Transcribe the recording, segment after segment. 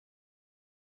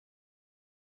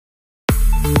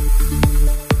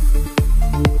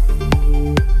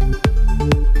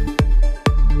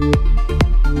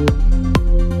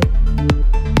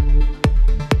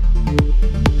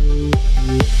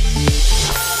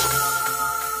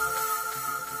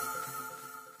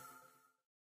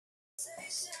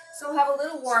have a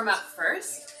little warm up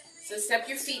first. So step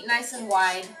your feet nice and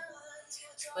wide.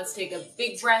 Let's take a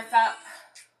big breath up,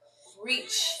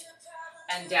 reach,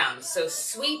 and down. So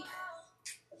sweep,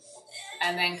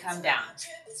 and then come down.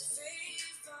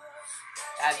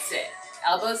 That's it.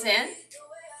 Elbows in,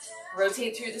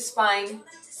 rotate through the spine.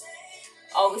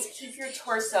 Always keep your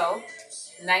torso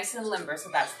nice and limber. So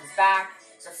that's the back,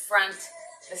 the front,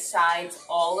 the sides,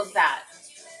 all of that.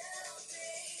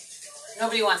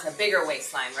 Nobody wants a bigger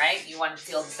waistline, right? You want to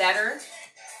feel better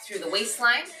through the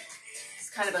waistline. It's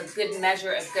kind of a good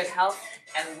measure of good health,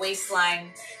 and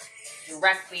waistline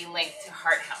directly linked to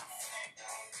heart health.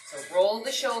 So roll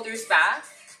the shoulders back.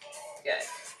 Good.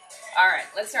 All right,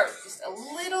 let's start with just a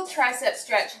little tricep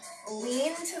stretch.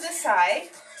 Lean to the side.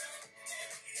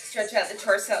 Stretch out the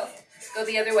torso. Go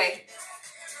the other way.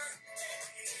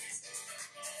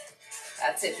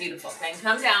 That's it, beautiful. Then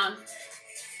come down.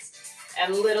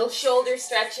 And little shoulder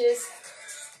stretches.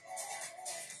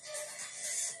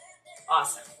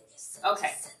 Awesome.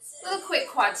 Okay, little quick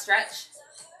quad stretch.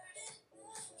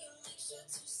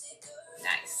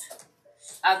 Nice.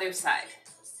 Other side.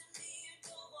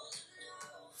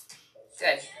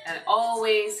 Good. And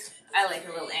always, I like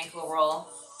a little ankle roll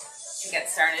to get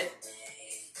started.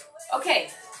 Okay,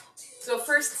 so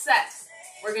first set,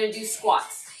 we're going to do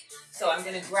squats. So I'm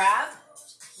going to grab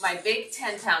my big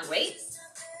 10-pound weight. It's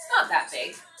not that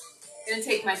big. I'm going to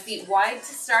take my feet wide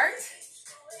to start.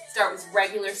 Start with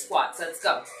regular squats. Let's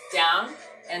go. Down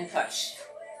and push.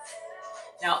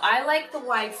 Now, I like the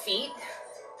wide feet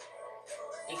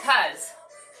because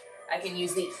I can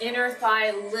use the inner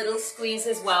thigh little squeeze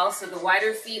as well, so the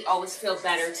wider feet always feel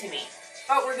better to me.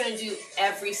 But we're going to do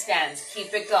every stance.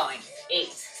 Keep it going. 8,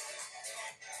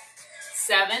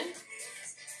 7,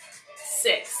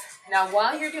 6. Now,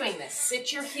 while you're doing this,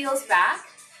 sit your heels back,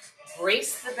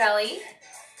 brace the belly,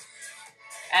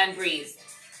 and breathe.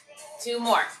 2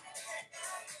 more.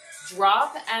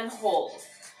 Drop and hold.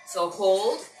 So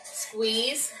hold,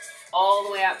 squeeze, all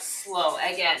the way up slow.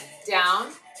 Again,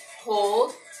 down,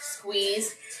 hold,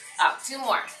 squeeze, up. 2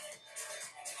 more.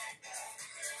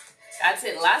 That's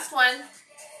it. Last one.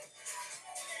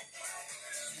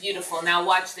 Beautiful. Now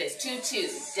watch this.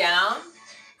 2-2. Down,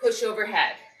 push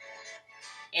overhead.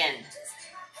 In.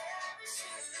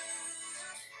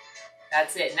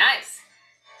 That's it. Nice.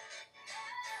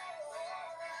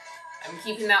 I'm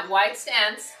keeping that wide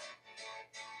stance.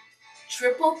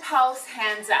 Triple pulse,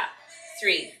 hands up.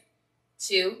 3,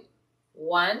 2,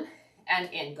 1,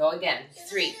 and in. Go again.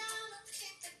 3.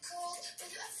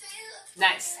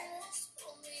 Nice.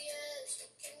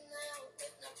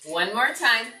 One more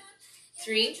time.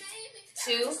 3,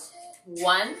 2,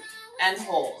 1, and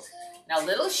hold. Now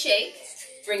little shake.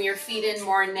 Bring your feet in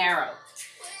more narrow.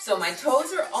 So my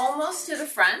toes are almost to the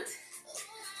front.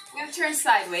 I'm going to turn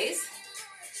sideways.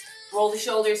 Roll the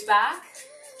shoulders back.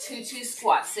 2-2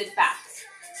 squat. Sit back.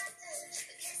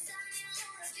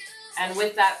 And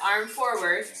with that arm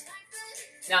forward.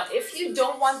 Now, if you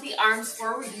don't want the arms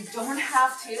forward, you don't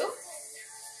have to.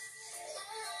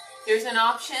 Here's an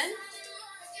option.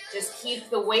 Just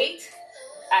keep the weight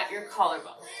at your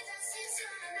collarbone.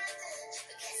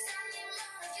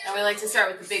 And we like to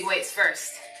start with the big weights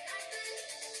first.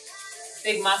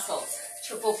 Big muscles,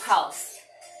 triple pulse.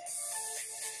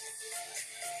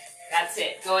 That's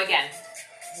it. Go again.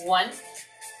 1,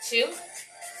 2,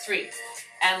 3,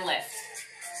 and lift.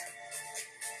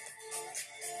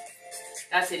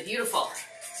 That's it. Beautiful.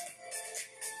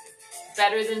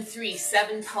 Better than 3.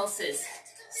 7 pulses.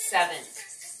 7,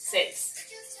 6,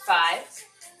 5,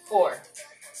 4,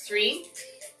 3,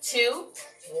 2,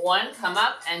 1. Come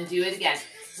up and do it again.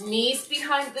 Knees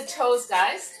behind the toes,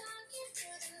 guys.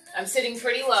 I'm sitting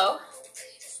pretty low.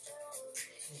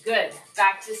 Good.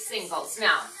 Back to singles.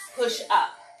 Now, push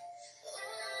up.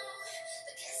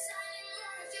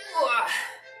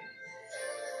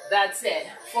 That's it.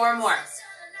 4 more.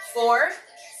 4,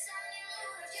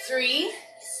 3,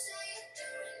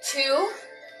 2,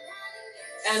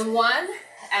 and 1,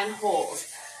 and hold.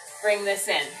 Bring this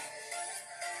in.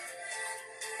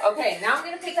 Okay, now I'm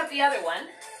going to pick up the other one,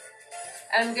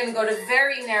 and I'm going to go to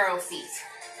very narrow feet.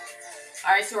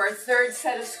 All right, so our third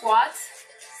set of squats,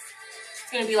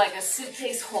 it's going to be like a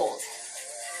suitcase hold.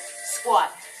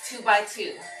 Squat, 2 by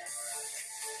 2.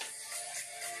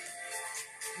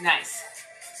 Nice.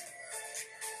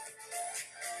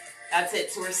 That's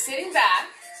it. So we're sitting back,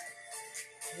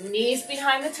 knees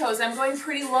behind the toes. I'm going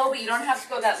pretty low, but you don't have to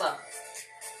go that low.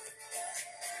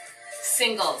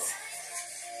 Singles.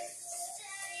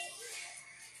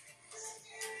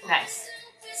 Nice.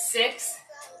 6,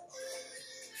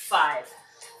 5.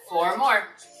 4 more.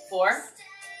 4,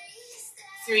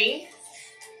 3,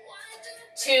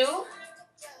 2,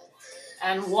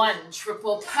 and 1.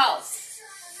 Triple pulse.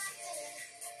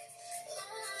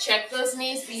 Check those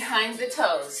knees behind the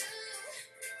toes.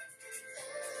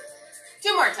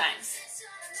 2 more times.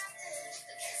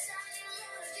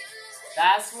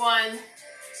 Last one.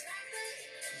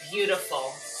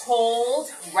 Beautiful. Hold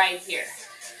right here.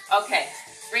 Okay,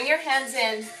 bring your hands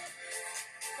in.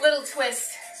 Little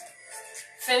twist.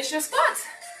 Finish your squats.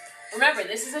 Remember,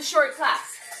 this is a short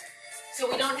class, so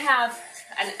we don't have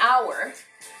an hour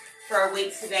for our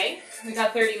weights today. We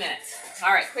got 30 minutes.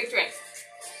 All right, quick drink.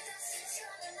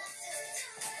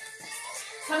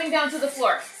 Coming down to the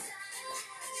floor.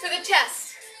 For the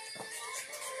chest.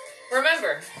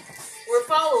 Remember, we're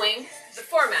following the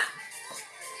format.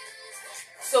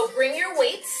 So bring your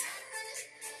weights.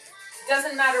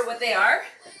 Doesn't matter what they are.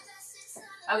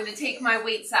 I'm going to take my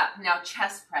weights up. Now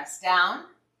chest press down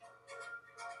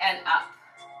and up.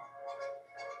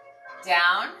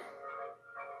 Down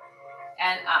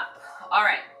and up. All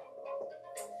right.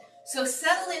 So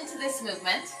settle into this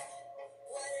movement.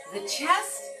 The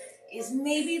chest is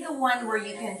maybe the one where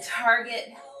you can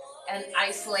target and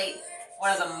isolate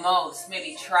one of the most,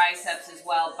 maybe triceps as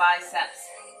well, biceps.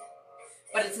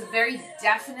 But it's a very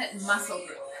definite muscle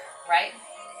group, right?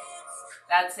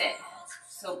 That's it.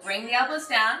 So bring the elbows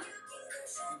down,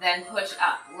 then push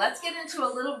up. Let's get into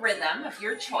a little rhythm of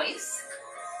your choice.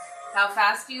 How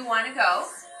fast do you want to go?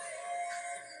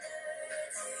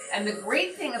 And the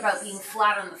great thing about being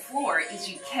flat on the floor is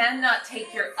you cannot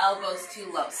take your elbows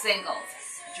too low. Singles.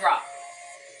 Drop.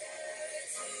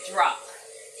 Drop.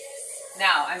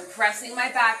 Now, I'm pressing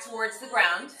my back towards the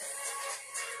ground.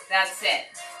 That's it.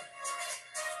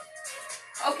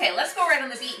 Okay, let's go right on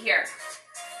the beat here.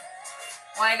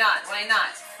 Why not? Why not?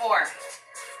 4,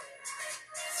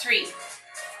 3,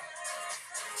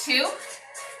 2.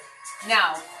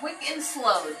 Now, quick and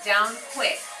slow. Down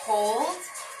quick. Hold.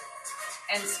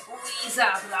 And squeeze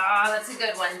up. Ah, that's a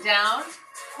good one. Down.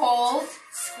 Hold.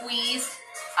 Squeeze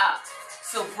up.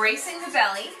 So bracing the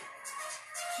belly.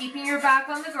 Keeping your back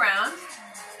on the ground.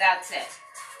 That's it.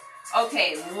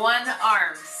 Okay, one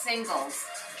arm. Singles.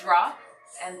 Drop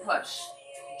and push.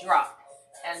 Drop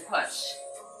and push.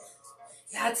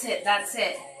 That's it, that's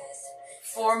it.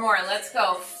 4 more, let's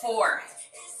go. 4,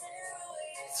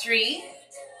 3,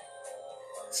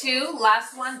 2,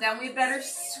 last one, then we better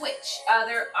switch.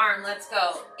 Other arm, let's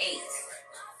go. 8,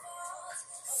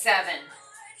 7,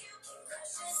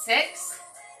 6,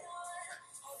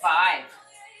 5,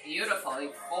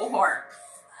 beautiful. 4,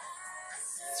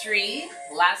 3,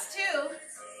 last 2.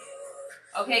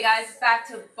 Okay guys, back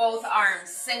to both arms.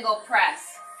 Single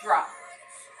press, drop,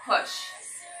 push.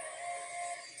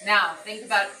 Now, think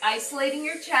about isolating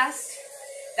your chest.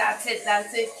 That's it,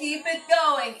 that's it. Keep it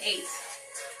going. 8,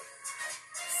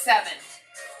 7,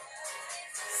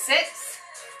 6,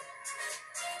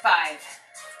 5.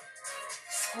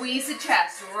 Squeeze the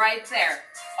chest right there.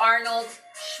 Arnold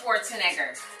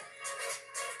Schwarzenegger.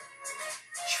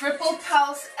 Triple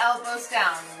pulse, elbows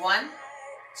down. 1,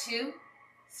 2,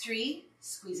 3.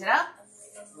 Squeeze it up.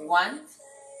 1,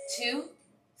 2,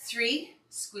 3.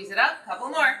 Squeeze it up. Couple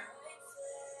more.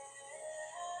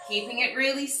 Keeping it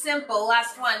really simple.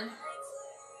 Last one.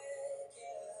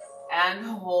 And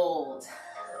hold.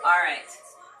 All right.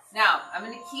 Now, I'm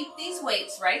going to keep these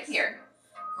weights right here.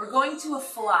 We're going to a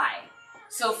fly.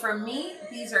 So for me,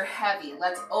 these are heavy.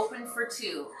 Let's open for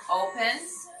 2. Open.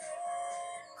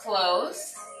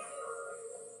 Close.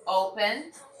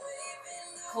 Open.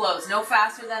 Close. No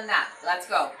faster than that. Let's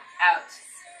go. Out.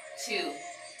 2.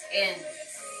 In.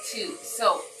 2.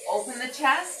 So open the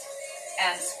chest.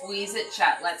 And squeeze it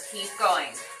shut. Let's keep going.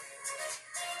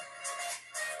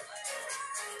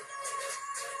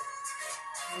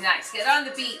 Nice. Get on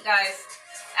the beat, guys.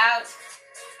 Out,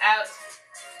 out,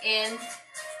 in,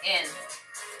 in.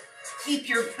 Keep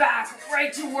your back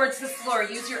right towards the floor.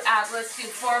 Use your ab. Let's do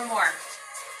 4 more.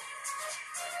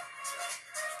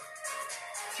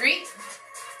 3.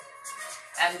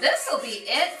 And this will be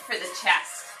it for the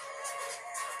chest.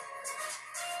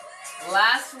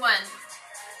 Last one.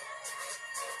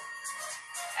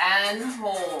 And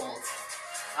hold.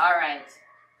 All right.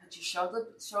 Put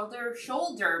your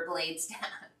shoulder blades down.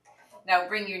 Now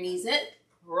bring your knees in,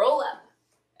 roll up,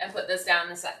 and put this down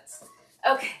the sides.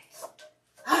 Okay.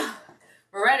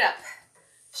 We're right up.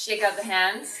 Shake out the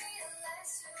hands.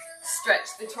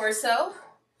 Stretch the torso.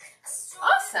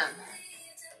 Awesome.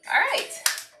 All right.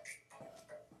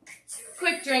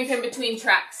 Quick drink in between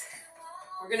tracks.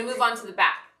 We're going to move on to the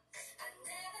back.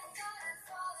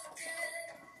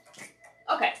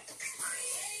 Okay,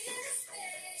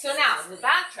 so now the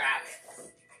back track,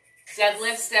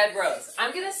 deadlifts, dead rows.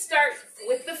 I'm going to start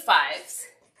with the 5s,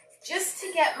 Just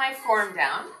to get my form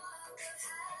down,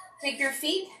 take your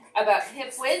feet about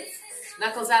hip width,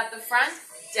 knuckles at the front,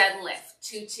 deadlift,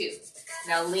 2-2.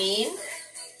 Now lean,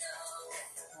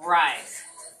 rise.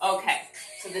 Okay,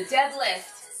 so the deadlift,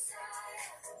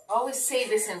 I always say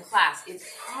this in class, it's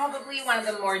probably one of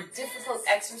the more difficult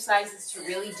exercises to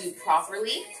really do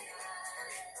properly.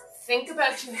 Think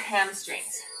about your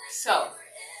hamstrings. So,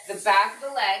 the back of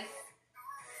the leg,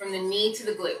 from the knee to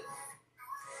the glute.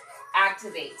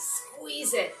 Activate,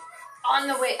 squeeze it on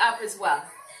the way up as well.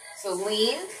 So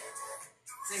lean.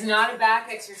 This is not a back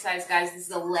exercise, guys. This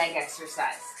is a leg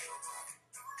exercise.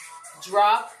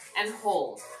 Drop and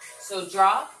hold. So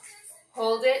drop,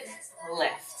 hold it,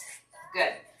 lift.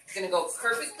 Good. You're going to go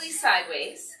perfectly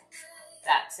sideways.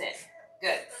 That's it.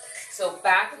 Good. So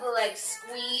back of the leg,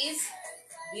 squeeze.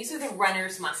 These are the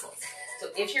runner's muscles. So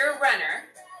if you're a runner,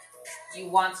 you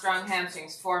want strong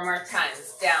hamstrings. 4 more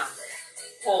times. Down,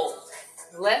 hold,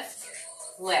 lift,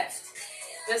 lift.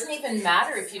 Doesn't even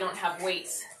matter if you don't have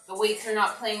weights. The weights are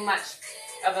not playing much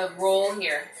of a role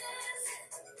here.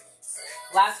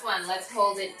 Last one, let's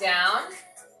hold it down.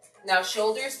 Now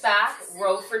shoulders back,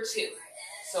 row for 2.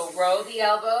 So row the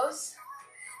elbows,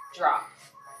 drop.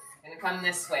 Gonna come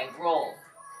this way, roll.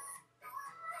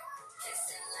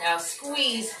 Now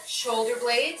squeeze shoulder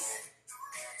blades.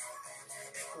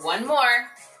 1 more.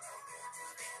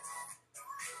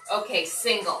 Okay,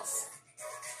 singles.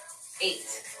 8,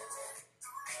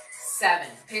 7.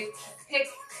 Pick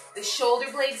the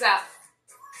shoulder blades up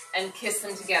and kiss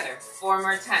them together. 4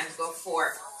 more times. Go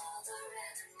 4,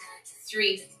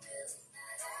 3,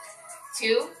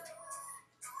 2,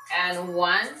 and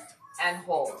 1, and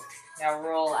hold. Now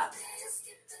roll up.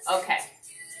 Okay,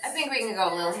 I think we can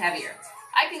go a little heavier.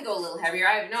 I can go a little heavier.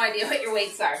 I have no idea what your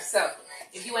weights are. So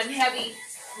if you went heavy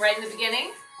right in the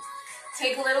beginning,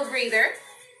 take a little breather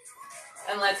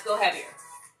and let's go heavier.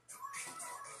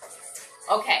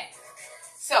 Okay,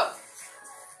 so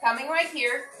coming right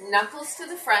here, knuckles to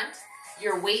the front,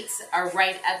 your weights are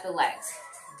right at the legs.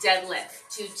 Deadlift,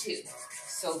 2-2.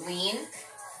 So lean,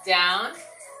 down,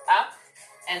 up,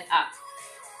 and up.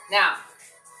 Now,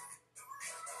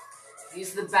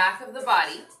 use the back of the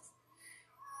body.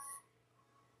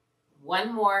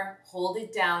 1 more, hold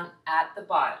it down at the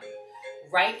bottom.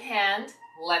 Right hand,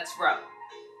 let's row.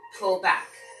 Pull back.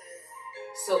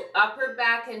 So upper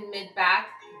back and mid back,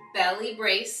 belly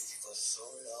braced.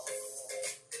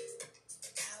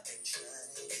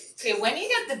 Okay, when you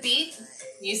get the beat,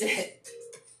 use it.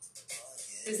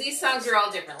 Because these songs are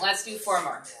all different. Let's do 4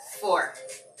 more. 4,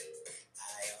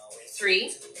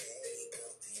 3,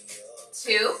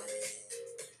 2,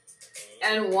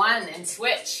 and 1, and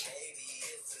switch.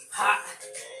 Ha.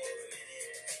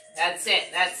 That's it,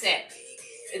 that's it.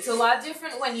 It's a lot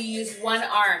different when you use 1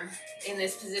 arm in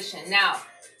this position. Now,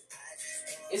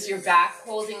 is your back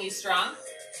holding you strong?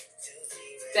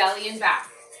 Belly and back.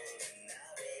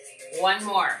 1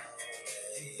 more.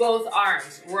 Both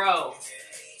arms, row,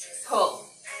 pull,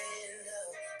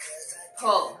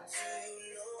 pull.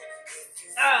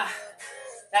 Ah,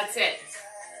 that's it.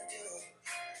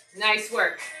 Nice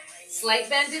work. Slight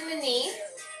bend in the knee.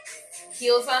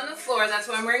 Heels on the floor. That's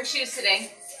why I'm wearing shoes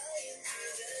today.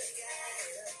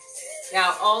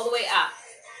 Now all the way up.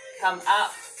 Come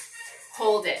up.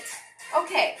 Hold it.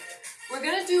 Okay. We're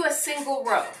going to do a single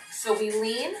row. So we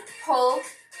lean, pull,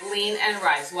 lean, and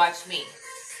rise. Watch me.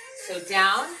 So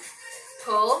down,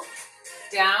 pull,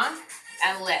 down,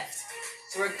 and lift.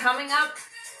 So we're coming up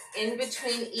in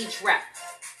between each rep.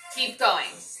 Keep going.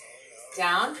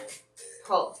 Down,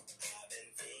 pull.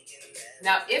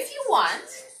 Now if you want,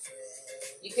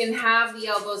 you can have the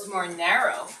elbows more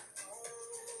narrow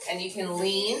and you can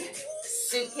lean,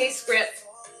 suitcase grip.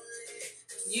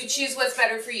 You choose what's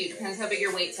better for you. Depends how big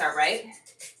your weights are, right?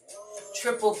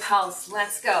 Triple pulse.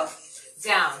 Let's go.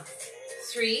 Down.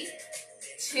 3,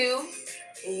 2,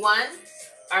 1.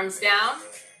 Arms down.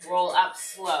 Roll up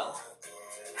slow.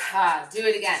 Ha. Do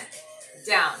it again.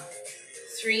 Down.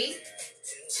 3,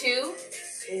 2,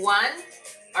 1.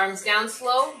 Arms down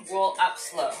slow. Roll up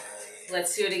slow.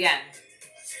 Let's do it again.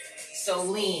 So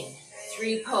lean.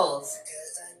 3 pulls.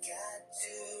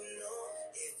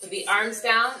 Put the arms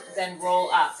down, then roll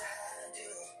up.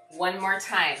 1 more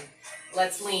time.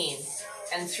 Let's lean.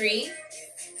 And 3,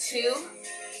 2,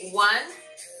 1.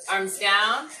 Arms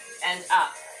down and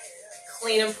up.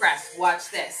 Clean and press.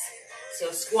 Watch this.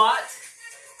 So squat,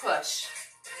 push.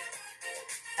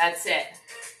 That's it.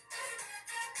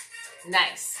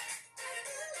 Nice.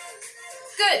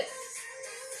 Good.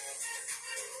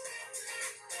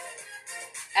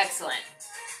 Excellent.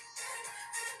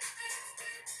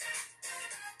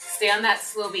 Stay on that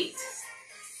slow beat.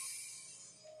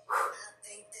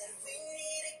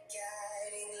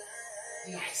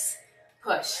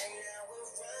 push.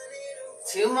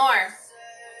 2 more.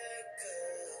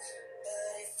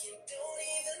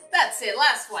 That's it,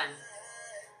 last one.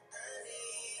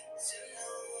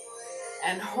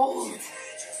 And hold.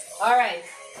 All right,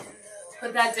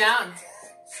 put that down.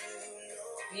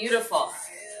 Beautiful.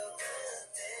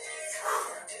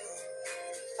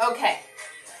 Okay,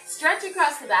 stretch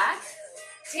across the back.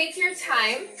 Take your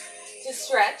time to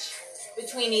stretch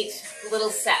between each little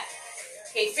set.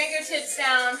 Okay, fingertips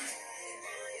down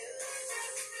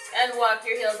and walk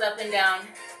your heels up and down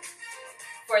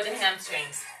for the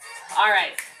hamstrings. All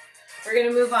right, we're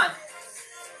gonna move on.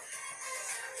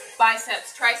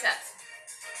 Biceps, triceps.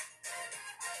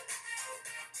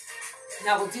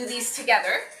 Now we'll do these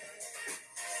together.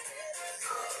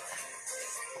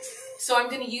 So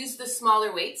I'm gonna use the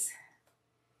smaller weights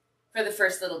for the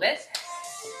first little bit.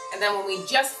 And then when we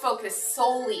just focus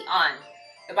solely on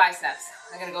the biceps,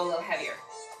 I'm gonna go a little heavier.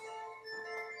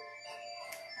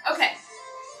 Okay,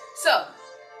 so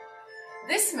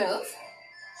this move,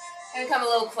 I'm gonna come a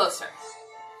little closer.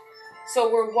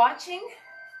 So we're watching,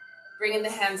 bringing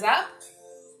the hands up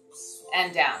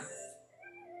and down.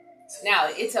 Now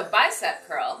it's a bicep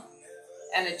curl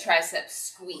and a tricep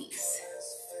squeeze,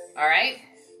 all right?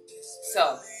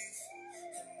 So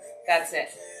that's it.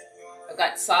 I've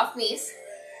got soft knees.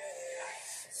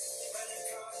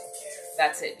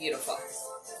 That's it, beautiful.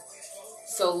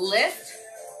 So lift,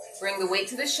 bring the weight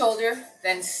to the shoulder,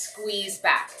 then squeeze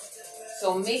back.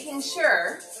 So making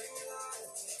sure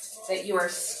that you are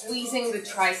squeezing the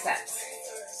triceps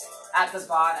at the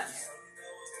bottom.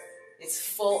 It's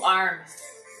full arm,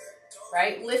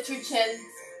 right? Lift your chin.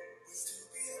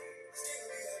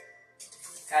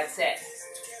 That's it.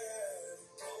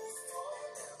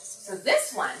 So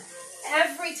this one,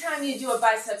 every time you do a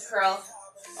bicep curl,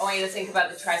 I want you to think about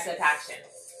the tricep action.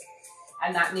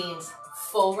 And that means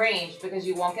full range, because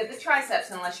you won't get the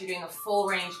triceps unless you're doing a full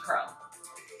range curl.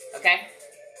 Okay?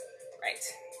 Right.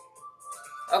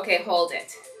 Okay, hold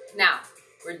it. Now,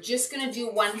 we're just gonna do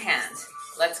one hand.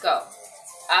 Let's go.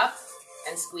 Up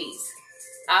and squeeze.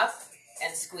 Up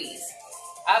and squeeze.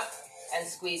 Up and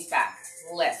squeeze back.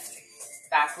 Lift.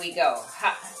 Back we go.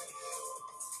 Ha.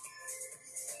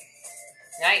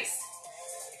 Nice.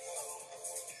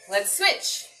 Let's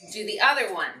switch. Do the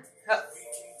other one. Up.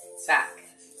 Back.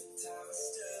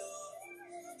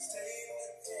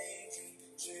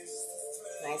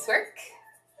 Nice work.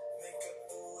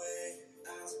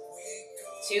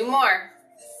 2 more.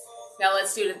 Now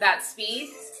let's do it at that speed.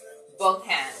 Both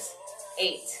hands.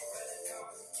 8,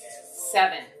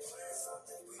 7.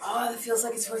 Oh, that feels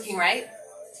like it's working, right?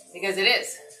 Because it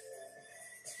is.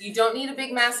 You don't need a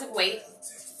big, massive weight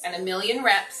and a million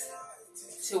reps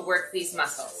to work these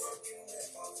muscles.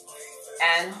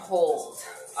 And hold.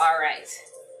 All right.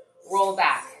 Roll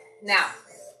back. Now,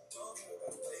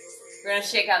 we're going to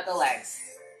shake out the legs.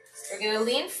 We're going to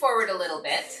lean forward a little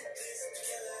bit.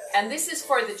 And this is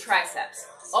for the triceps.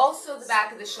 Also the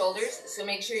back of the shoulders, so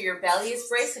make sure your belly is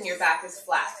braced and your back is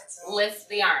flat. Lift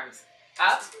the arms.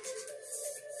 Up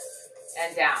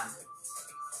and down.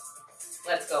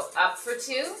 Let's go. Up for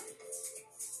 2.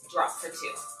 Drop for 2.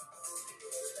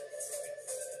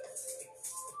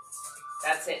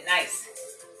 That's it. Nice.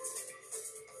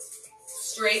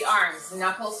 Straight arms,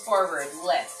 knuckles forward,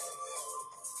 lift.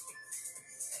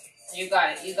 You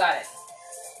got it, you got it.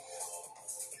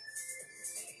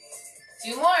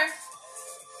 2 more.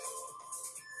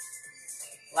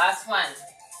 Last one.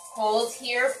 Hold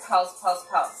here, pulse, pulse,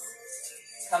 pulse.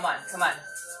 Come on, come on.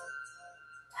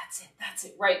 That's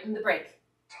it, right in the break.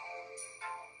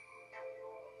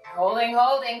 Holding,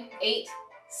 holding. 8,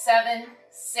 7,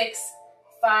 6,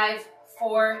 5,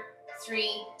 4,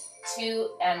 3, 2,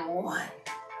 and 1.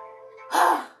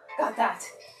 Ah, got that.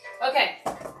 Okay,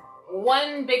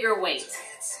 one bigger weight.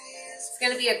 It's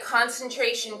gonna be a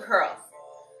concentration curl.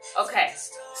 Okay,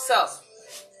 so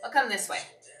I'll come this way.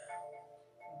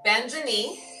 Bend the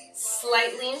knee,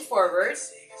 slight lean forward.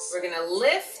 We're gonna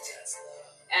lift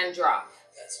and drop.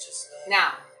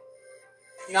 Now,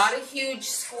 not a huge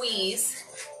squeeze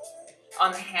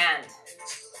on the hand,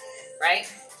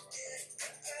 right?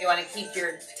 You want to keep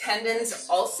your tendons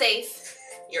all safe,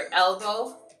 your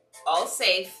elbow all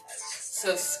safe.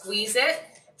 So squeeze it,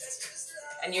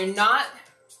 and you're not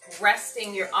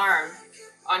resting your arm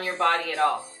on your body at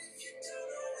all.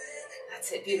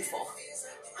 That's it, beautiful.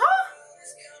 Huh?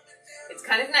 It's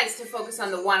kind of nice to focus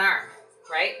on the one arm,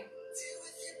 right?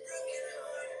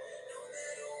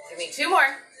 Give me 2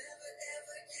 more.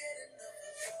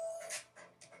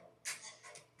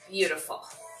 Beautiful.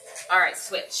 All right,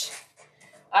 switch.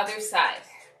 Other side.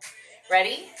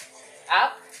 Ready?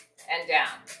 Up and down.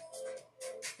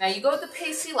 Now you go at the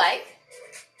pace you like.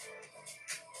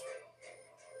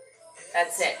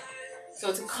 That's it. So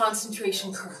it's a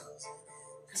concentration curl,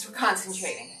 because we're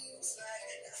concentrating.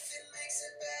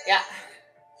 Yeah.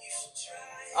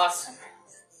 Awesome.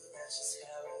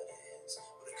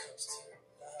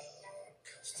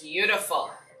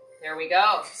 Beautiful. There we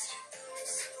go.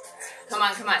 Come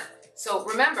on, come on. So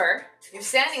remember, you're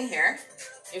standing here,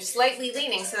 you're slightly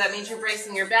leaning, so that means you're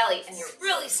bracing your belly, and you're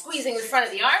really squeezing the front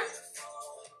of the arm.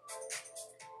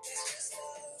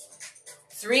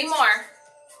 3 more.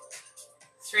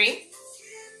 3,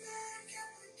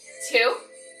 2,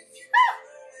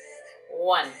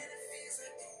 1.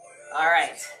 All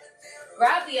right.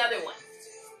 Grab the other one.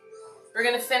 We're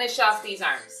going to finish off these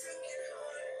arms.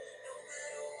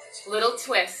 Little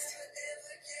twist.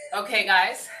 Okay,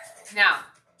 guys. Now,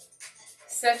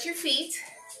 set your feet.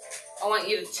 I want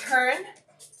you to turn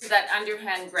to that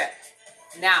underhand grip.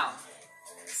 Now,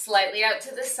 slightly out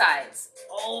to the sides.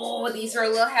 Oh, these are a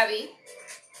little heavy.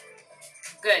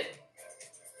 Good.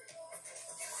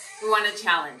 We want a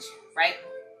challenge, right?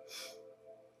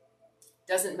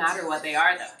 Doesn't matter what they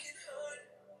are, though.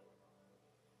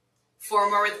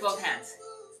 4 more with both hands.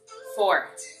 4,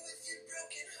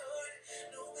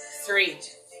 3,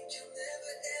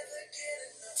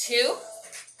 2,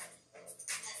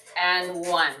 and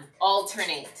 1.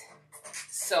 Alternate.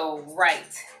 So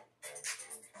right,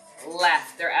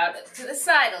 left. They're out to the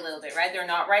side a little bit, right? They're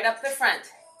not right up the front.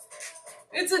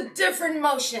 It's a different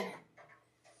motion.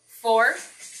 4,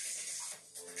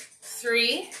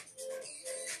 3,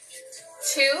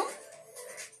 2,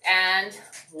 and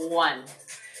 1.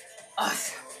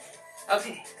 Awesome.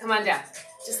 Okay, come on down.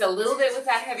 Just a little bit with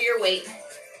that heavier weight.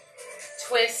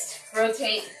 Twist,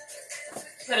 rotate,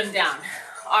 put them down.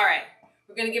 All right,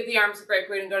 we're gonna give the arms a break.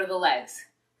 We're gonna go to the legs.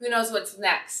 Who knows what's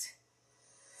next?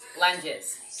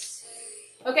 Lunges.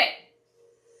 Okay.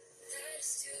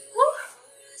 Woo.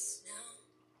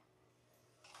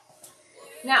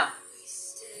 Now,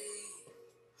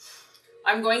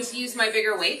 I'm going to use my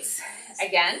bigger weights.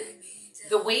 Again,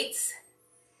 the weights,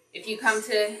 if you come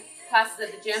to classes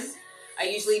at the gym, I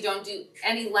usually don't do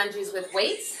any lunges with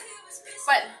weights,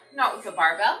 but not with a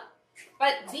barbell.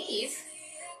 But these,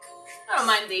 I don't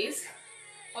mind these,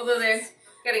 although they're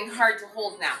getting hard to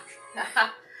hold now.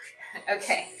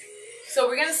 Okay, so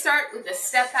we're gonna start with a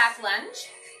step back lunge.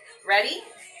 Ready?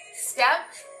 Step,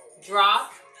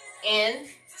 drop, in,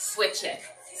 switch it.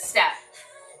 Step,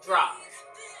 drop,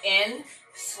 in,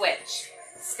 switch.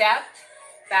 Step,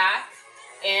 back,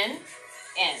 in.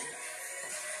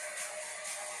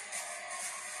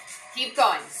 Keep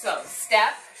going. So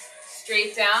step,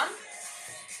 straight down.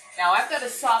 Now I've got a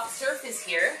soft surface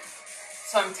here,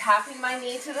 so I'm tapping my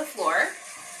knee to the floor.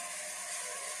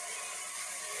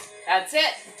 That's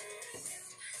it.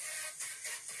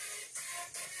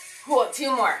 Cool,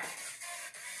 2 more.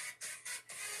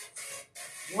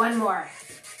 1 more.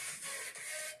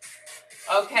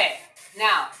 Okay,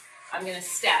 now I'm gonna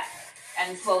step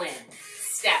and pull in,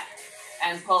 step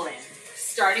and pull in.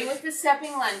 Starting with the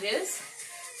stepping lunges.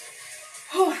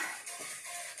 Whew.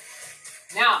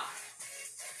 Now,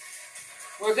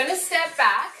 we're gonna step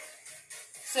back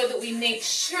so that we make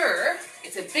sure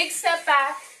it's a big step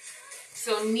back,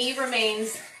 so knee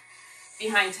remains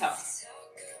behind toe.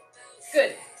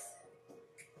 Good.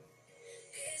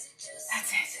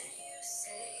 That's it.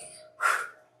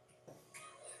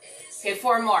 Okay,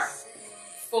 4 more.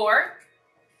 4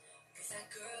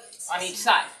 on each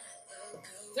side.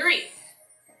 3.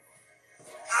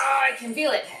 Oh, I can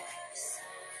feel it.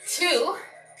 2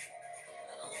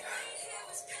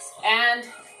 and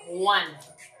 1.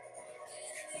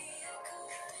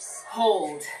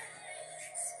 Hold.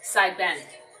 Side bend.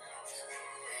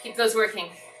 Keep those working.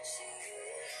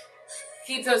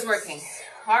 Keep those working.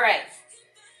 All right.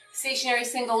 Stationary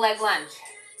single leg lunge.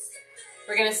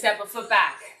 We're going to step a foot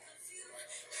back.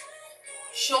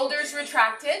 Shoulders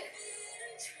retracted.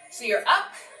 So you're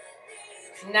up,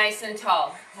 nice and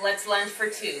tall. Let's lunge for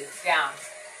 2. Down.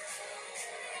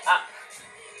 Up.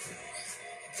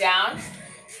 Down.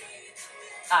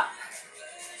 Up.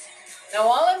 Now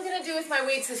all I'm going to do with my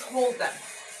weights is hold them.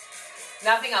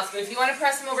 Nothing else. But if you want to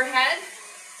press them overhead,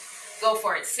 go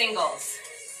for it. Singles.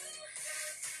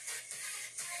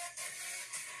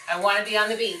 I want to be on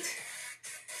the beat.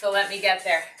 So let me get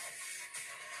there.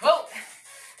 Whoa.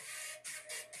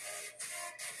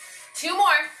 2 more.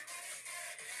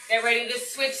 Get ready to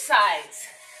switch sides.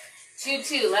 2,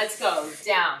 2. Let's go.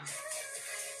 Down.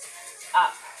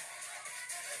 Up.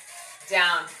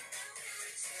 Down.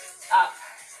 Up.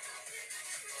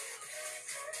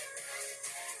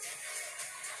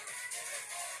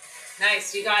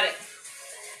 Nice, you got it.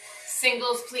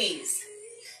 Singles, please.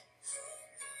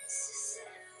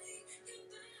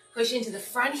 Push into the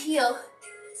front heel.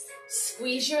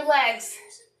 Squeeze your legs.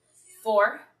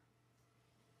 4,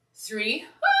 3,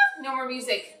 no more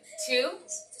music. 2,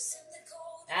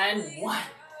 and 1.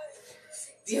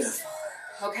 Beautiful.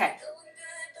 Okay.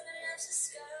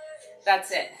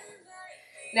 That's it.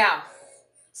 Now,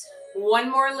 one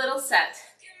more little set.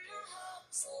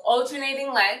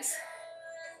 Alternating legs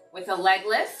with a leg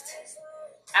lift.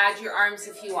 Add your arms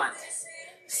if you want.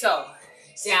 So,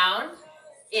 down,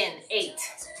 in, 8.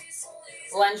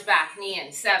 Lunge back, knee in,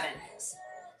 7,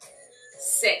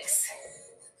 6,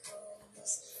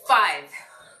 5,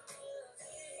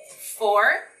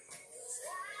 4,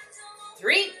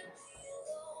 3,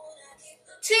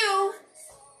 2,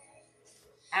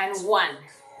 and 1.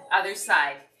 Other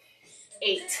side.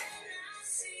 8,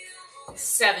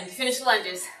 7. Finish the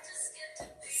lunges.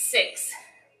 6,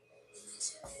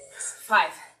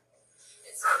 5,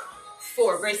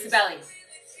 4. Brace the belly.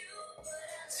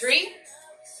 3,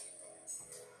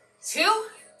 2,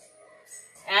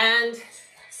 and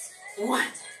 1.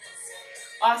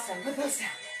 Awesome. Put those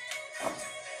down.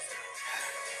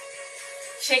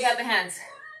 Shake out the hands.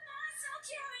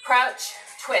 Crouch,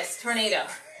 twist, tornado.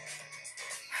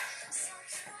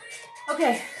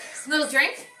 Okay, little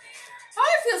drink.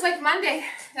 Oh, it feels like Monday,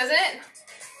 doesn't it?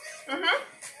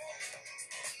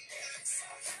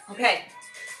 Okay,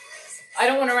 I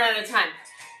don't want to run out of time.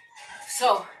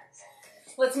 So,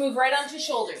 let's move right on to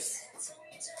shoulders.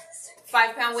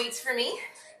 5-pound weights for me.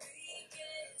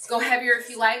 Let's go heavier if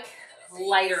you like,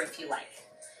 lighter if you like.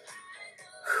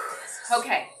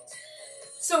 Okay,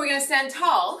 so we're gonna stand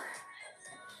tall.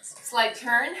 Slide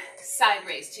turn, side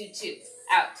raise, 2-2,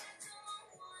 out,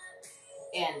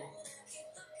 in.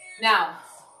 Now,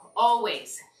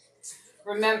 always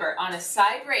remember on a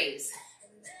side raise,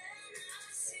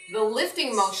 the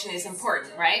lifting motion is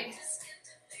important, right?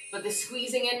 But the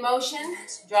squeezing in motion,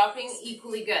 dropping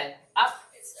equally good. Up,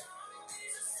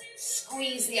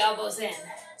 squeeze the elbows in,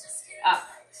 up.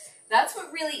 That's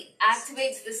what really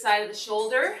activates the side of the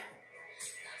shoulder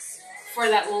for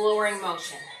that lowering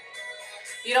motion.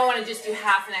 You don't want to just do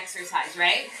half an exercise,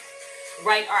 right?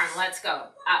 Right arm, let's go,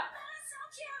 up.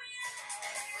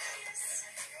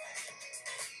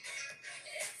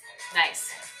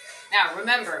 Nice. Now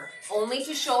remember, only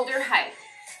to shoulder height.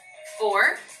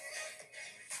 4,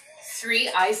 3,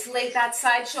 isolate that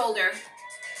side shoulder.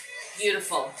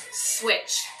 Beautiful.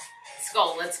 Switch. Let's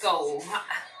go, let's go.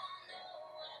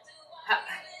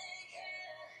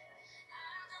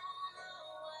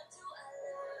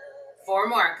 4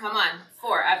 more, come on.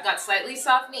 4, I've got slightly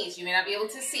soft knees. You may not be able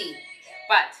to see,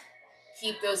 but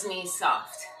keep those knees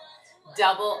soft.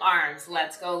 Double arms,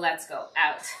 let's go,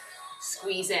 out.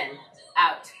 Squeeze in,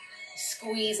 out.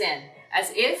 Squeeze in,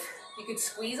 as if you could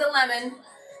squeeze a lemon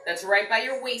that's right by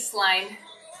your waistline.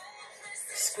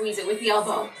 Squeeze it with the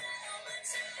elbow.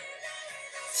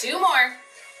 2 more.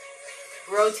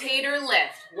 Rotate or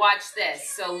lift. Watch this.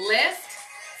 So lift,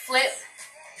 flip,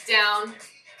 down,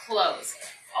 close.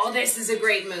 Oh, this is a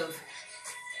great move.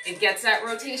 It gets that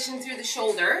rotation through the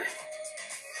shoulder.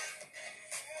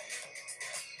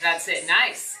 That's it.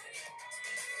 Nice.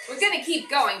 We're going to keep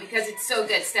going because it's so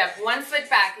good. Step 1 foot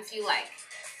back if you like.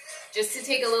 Just to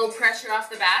take a little pressure off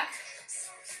the back.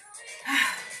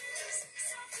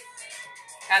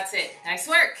 That's it. Nice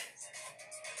work.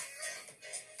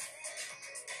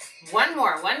 One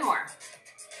more.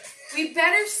 We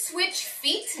better switch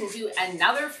feet and do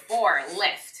another 4.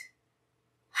 Lift.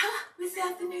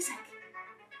 Without the music.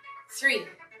 3.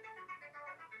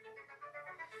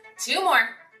 2 more.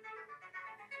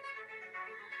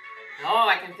 Oh,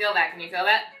 I can feel that. Can you feel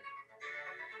that?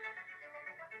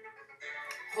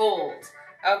 Hold.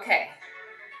 Okay.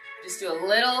 Just do a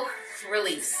little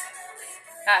release.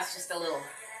 That's just a little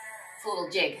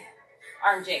jig.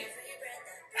 Arm jig.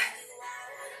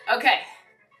 Okay.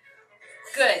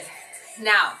 Good.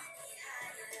 Now,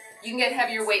 you can get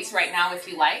heavier weights right now if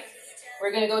you like.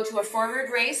 We're going to go to a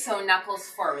forward raise, so knuckles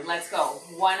forward. Let's go.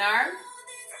 One arm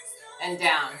and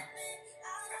down.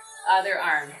 Other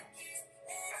arm.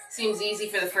 Seems easy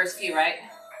for the first few, right?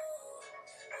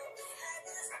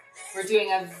 We're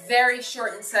doing a very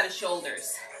shortened set of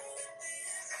shoulders.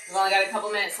 We've only got a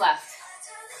couple minutes left.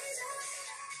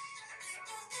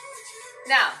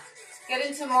 Now, get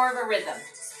into more of a rhythm.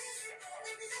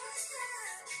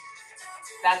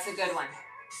 That's a good one.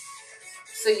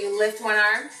 So you lift one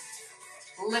arm,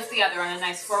 lift the other on a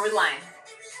nice forward line.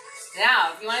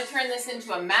 Now, if you want to turn this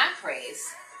into a mat raise,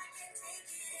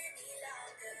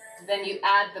 then you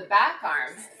add the back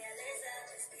arm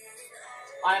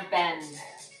on a bend.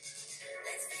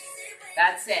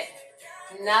 That's it.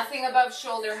 Nothing above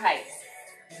shoulder height.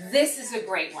 This is a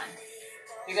great one.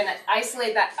 You're gonna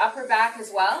isolate that upper back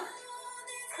as well.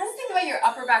 Kind of think about your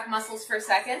upper back muscles for a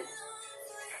second.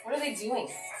 What are they doing?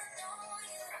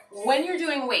 When you're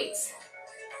doing weights,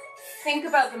 think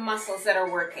about the muscles that are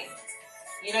working.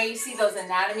 You know, you see those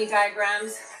anatomy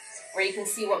diagrams where you can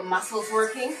see what muscle's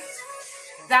working?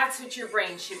 That's what your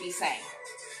brain should be saying.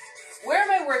 Where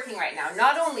am I working right now?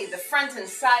 Not only the front and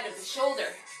side of the shoulder,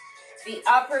 the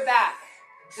upper back,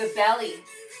 the belly.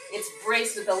 It's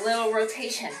braced with a little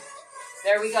rotation.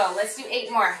 There we go. Let's do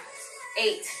 8 more.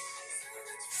 8,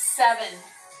 7,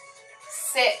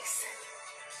 6,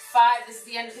 5. This is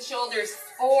the end of the shoulders.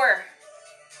 4,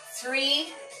 3,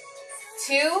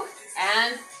 2,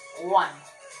 and 1.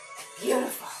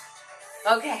 Beautiful.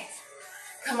 Okay,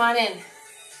 come on in.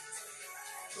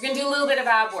 We're gonna do a little bit of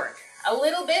ab work. A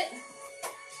little bit,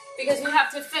 because we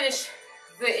have to finish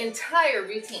the entire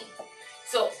routine.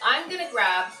 So I'm gonna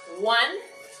grab one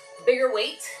bigger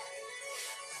weight.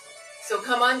 So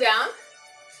come on down,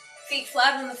 feet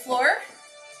flat on the floor.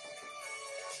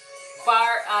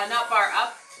 Not bar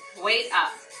up, weight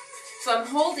up. So I'm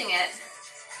holding it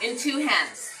in 2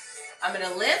 hands. I'm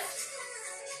gonna lift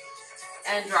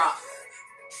and drop.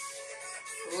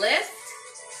 Lift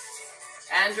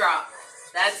and drop.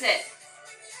 That's it.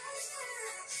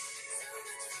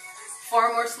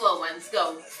 4 more slow ones.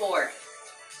 Go. 4.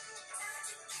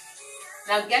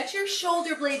 Now get your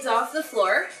shoulder blades off the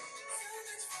floor.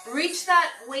 Reach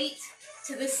that weight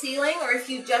to the ceiling, or if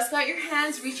you just got your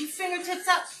hands, reach your fingertips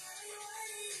up.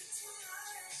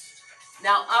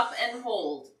 Now up and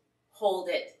hold. Hold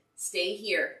it. Stay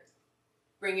here.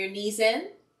 Bring your knees in.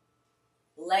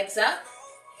 Legs up.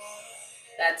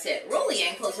 That's it. Roll the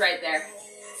ankles right there.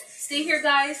 Stay here,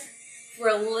 guys, for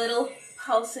a little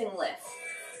pulsing lift.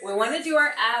 We want to do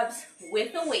our abs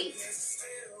with a weight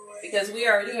because we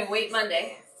are doing Weight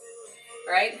Monday,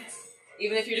 right?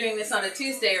 Even if you're doing this on a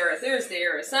Tuesday or a Thursday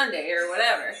or a Sunday or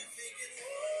whatever.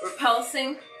 We're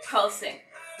pulsing, pulsing.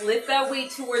 Lift that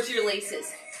weight towards your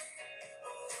laces.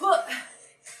 Come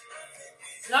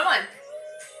on.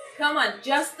 Come on,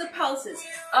 just the pulses.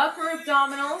 Upper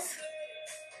abdominals.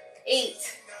 8,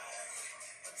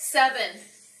 7,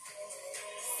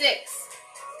 6,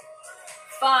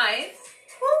 5,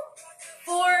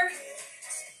 4,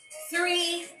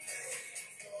 3,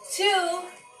 2,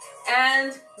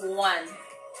 and 1.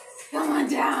 Come on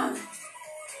down.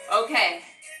 Okay.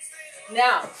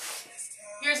 Now,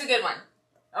 here's a good one.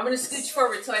 I'm going to scooch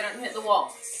forward so I don't hit the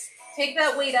wall. Take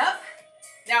that weight up.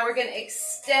 Now we're going to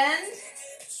extend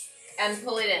and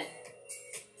pull it in.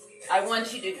 I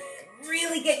want you to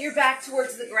really get your back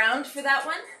towards the ground for that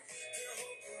one.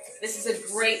 This is a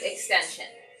great extension.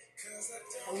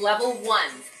 Level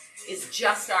 1 is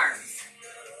just arms.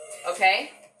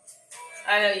 Okay?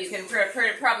 I know you can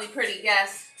probably pretty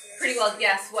well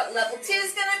guess what level 2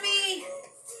 is going to be.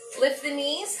 Lift the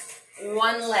knees,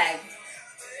 one leg.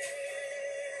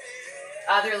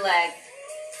 Other leg.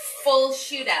 Full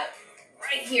shoot out.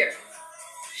 Right here.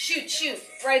 Shoot, shoot.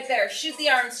 Right there. Shoot the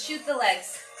arms, shoot the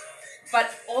legs.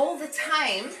 But all the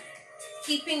time,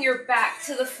 keeping your back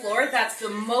to the floor, that's the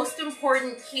most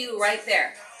important cue right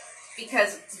there.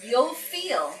 Because you'll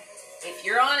feel, if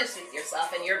you're honest with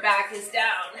yourself and your back is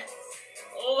down,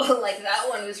 oh, like that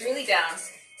one was really down,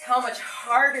 how much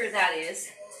harder that is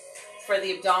for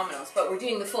the abdominals. But we're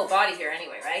doing the full body here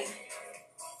anyway, right?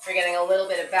 We're getting a little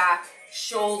bit of back,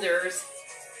 shoulders,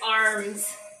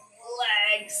 arms,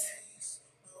 legs.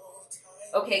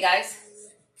 Okay, guys.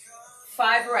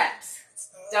 5 reps.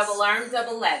 Double arm,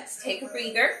 double legs. Take a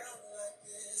breather.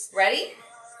 Ready?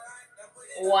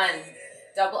 1.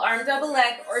 Double arm, double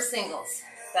leg, or singles.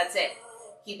 That's it.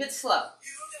 Keep it slow.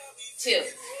 2.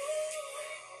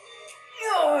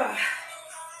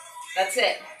 That's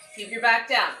it. Keep your back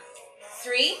down.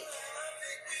 3.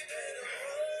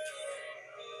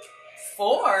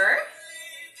 4.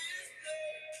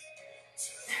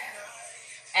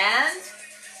 And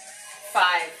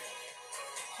 5.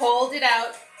 Hold it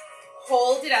out.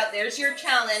 Hold it out. There's your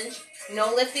challenge.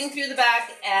 No lifting through the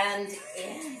back and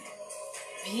in.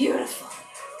 Beautiful.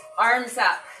 Arms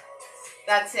up.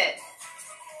 That's it.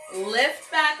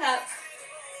 Lift back up.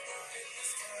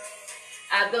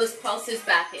 Add those pulses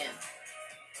back in.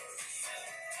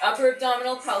 Upper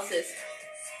abdominal pulses.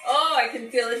 Oh, I can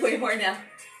feel it way more now.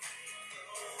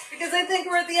 Because I think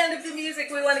we're at the end of the music.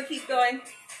 We want to keep going.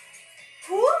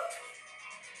 Whoop.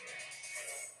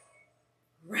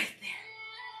 Right there.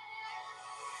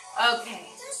 Okay.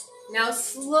 Now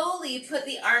slowly put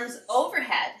the arms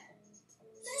overhead.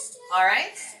 All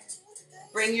right?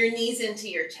 Bring your knees into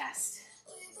your chest.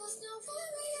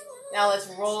 Now let's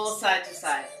roll side to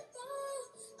side.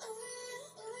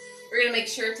 We're going to make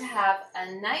sure to have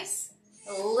a nice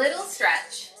A little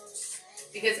stretch,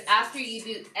 because after you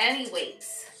do any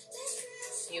weights,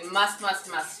 you must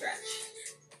stretch.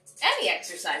 Any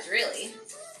exercise, really.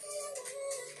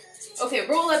 Okay,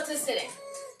 roll up to sitting.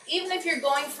 Even if you're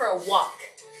going for a walk,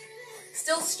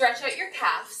 still stretch out your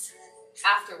calves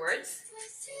afterwards.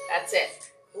 That's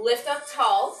it. Lift up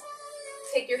tall.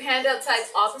 Take your hand outside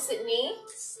opposite knee.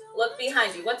 Look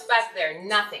behind you. What's back there?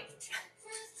 Nothing.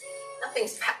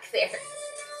 Nothing's back there.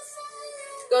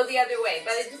 Go the other way,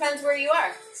 but it depends where you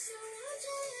are.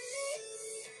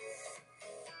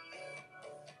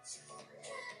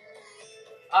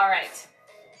 All right.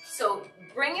 So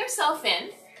bring yourself in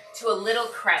to a little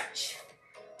crouch.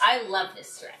 I love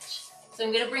this stretch. So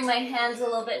I'm going to bring my hands a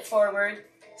little bit forward.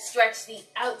 Stretch the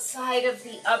outside of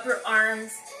the upper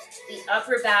arms, the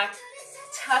upper back.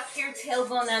 Tuck your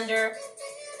tailbone under.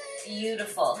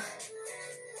 Beautiful.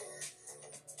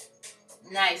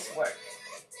 Nice work.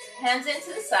 Hands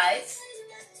into the sides.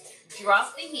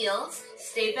 Drop the heels.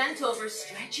 Stay bent over.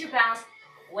 Stretch your back.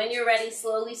 When you're ready,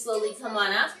 slowly come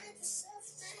on up.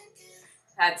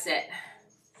 That's it.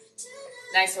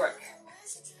 Nice work.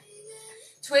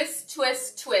 Twist,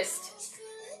 twist, twist.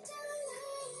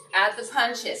 Add the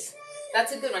punches.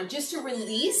 That's a good one. Just to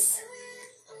release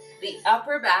the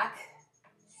upper back,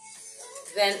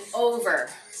 then over,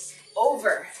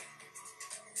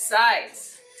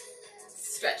 sides.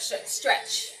 Stretch, stretch,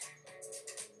 stretch.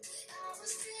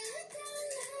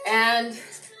 And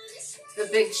the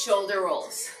big shoulder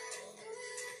rolls.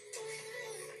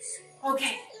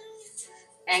 Okay,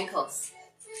 ankles.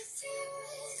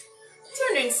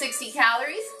 260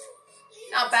 calories,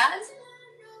 not bad.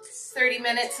 30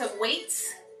 minutes of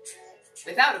weights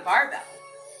without a barbell,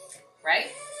 right?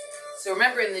 So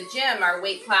remember, in the gym, our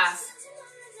weight class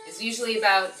is usually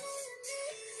about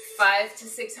 500 to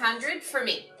 600 for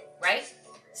me, right?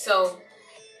 So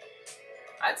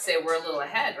I'd say we're a little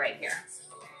ahead right here.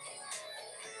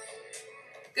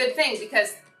 Good thing,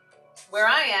 because where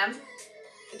I am,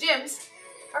 the gyms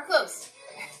are closed.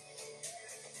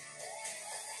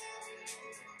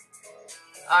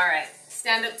 All right,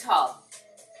 stand up tall.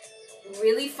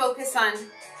 Really focus on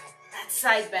that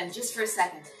side bend just for a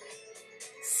second.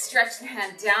 Stretch the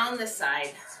hand down the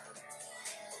side.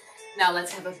 Now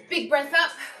let's have a big breath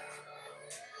up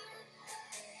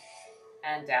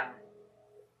and down.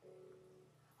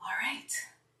 All right,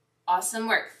 awesome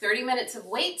work. 30 minutes of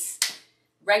weights,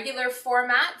 regular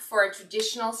format for a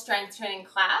traditional strength training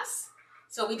class.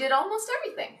 So we did almost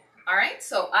everything. All right,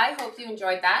 so I hope you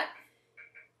enjoyed that.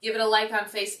 Give it a like on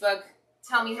Facebook.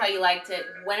 Tell me how you liked it.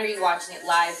 When are you watching it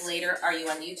live later? Are you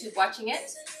on YouTube watching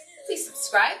it? Please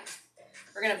subscribe.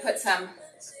 We're going to put some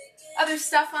other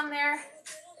stuff on there.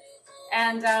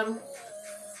 And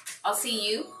I'll see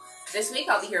you this week.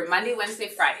 I'll be here Monday, Wednesday,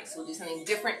 Friday. So we'll do something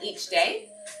different each day.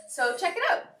 So check it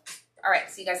out. All right,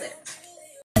 see you guys later.